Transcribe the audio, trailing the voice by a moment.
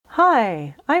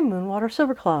Hi, I'm Moonwater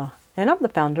Silverclaw, and I'm the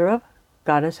founder of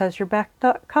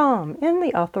GoddessHasYourBack.com and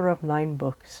the author of 9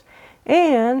 books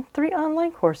and 3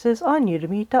 online courses on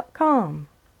Udemy.com.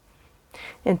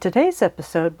 In today's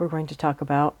episode, we're going to talk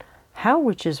about how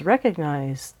witches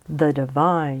recognize the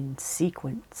divine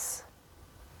sequence.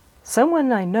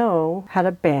 Someone I know had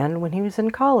a band when he was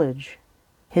in college.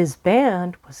 His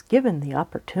band was given the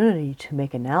opportunity to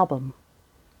make an album.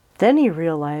 Then he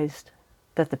realized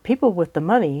that the people with the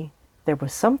money, there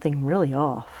was something really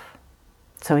off.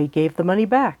 So he gave the money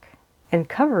back and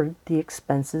covered the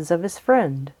expenses of his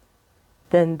friend.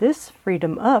 Then this freed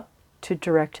him up to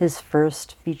direct his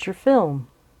first feature film.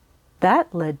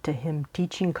 That led to him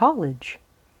teaching college.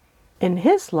 In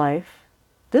his life,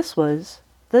 this was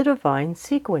the divine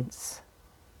sequence.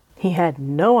 He had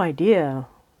no idea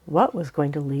what was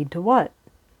going to lead to what.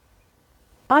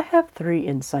 I have 3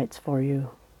 insights for you.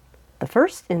 The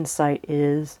first insight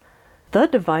is the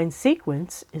divine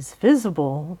sequence is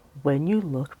visible when you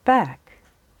look back.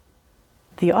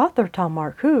 The author Tom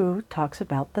Marcoux talks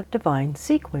about the divine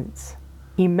sequence.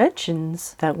 He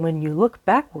mentions that when you look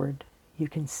backward, you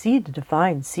can see the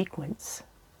divine sequence.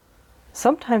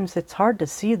 Sometimes it's hard to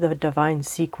see the divine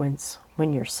sequence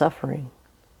when you're suffering.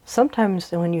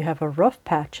 Sometimes when you have a rough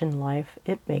patch in life,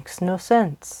 it makes no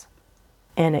sense,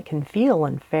 and it can feel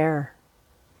unfair.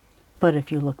 But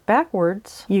if you look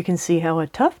backwards, you can see how a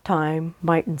tough time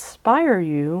might inspire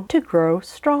you to grow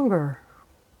stronger.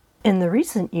 In the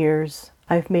recent years,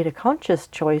 I've made a conscious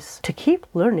choice to keep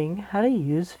learning how to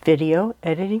use video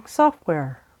editing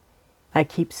software. I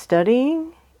keep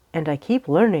studying and I keep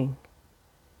learning.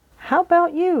 How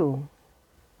about you?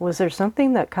 Was there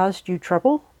something that caused you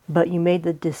trouble, but you made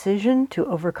the decision to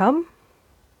overcome?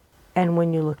 And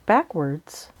when you look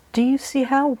backwards, do you see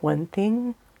how one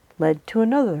thing led to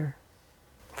another?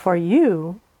 For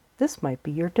you, this might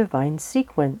be your divine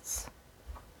sequence.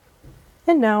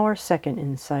 And now our second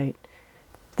insight.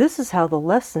 This is how the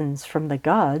lessons from the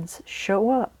gods show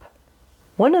up.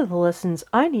 One of the lessons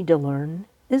I need to learn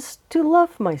is to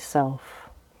love myself.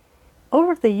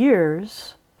 Over the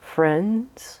years,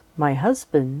 friends, my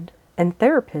husband, and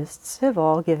therapists have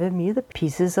all given me the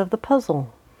pieces of the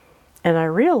puzzle. And I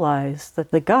realize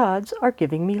that the gods are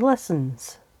giving me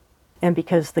lessons. And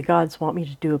because the gods want me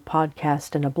to do a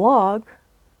podcast and a blog,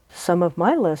 some of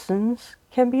my lessons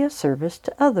can be a service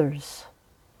to others.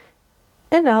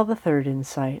 And now the third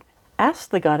insight.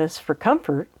 Ask the goddess for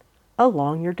comfort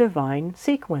along your divine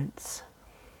sequence.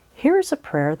 Here's a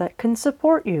prayer that can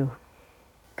support you.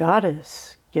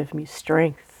 Goddess, give me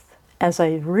strength as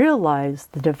I realize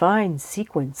the divine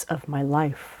sequence of my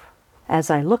life,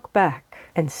 as I look back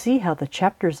and see how the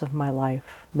chapters of my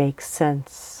life make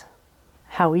sense.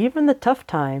 How even the tough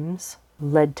times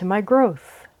led to my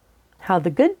growth. How the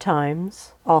good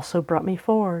times also brought me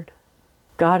forward.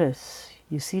 Goddess,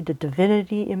 you see the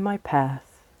divinity in my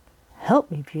path.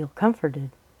 Help me feel comforted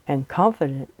and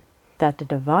confident that the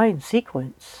divine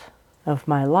sequence of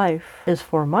my life is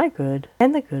for my good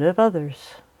and the good of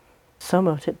others. So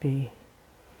mote it be.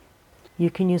 You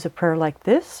can use a prayer like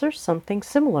this or something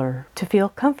similar to feel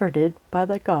comforted by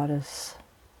the goddess.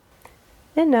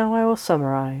 And now I will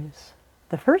summarize.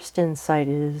 The first insight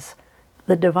is,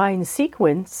 the divine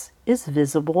sequence is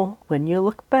visible when you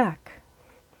look back.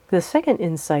 The second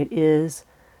insight is,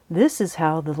 this is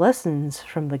how the lessons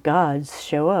from the gods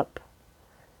show up.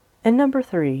 And number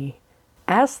 3,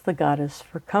 ask the goddess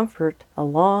for comfort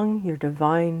along your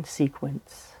divine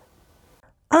sequence.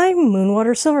 I'm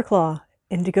Moonwater Silverclaw,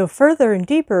 and to go further and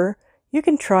deeper, you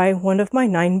can try one of my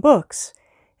 9 books.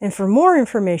 And for more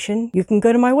information, you can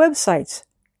go to my websites,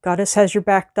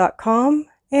 GoddessHasYourBack.com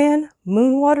and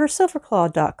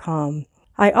MoonwaterSilverclaw.com.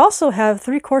 I also have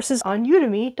 3 courses on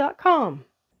Udemy.com.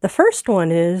 The first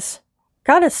one is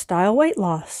Goddess Style Weight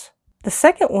Loss. The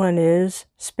second one is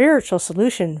Spiritual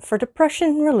Solution for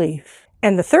Depression Relief.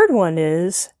 And the third one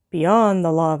is Beyond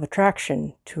the Law of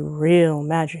Attraction to Real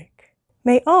Magic.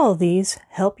 May all these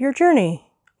help your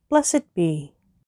journey. Blessed be.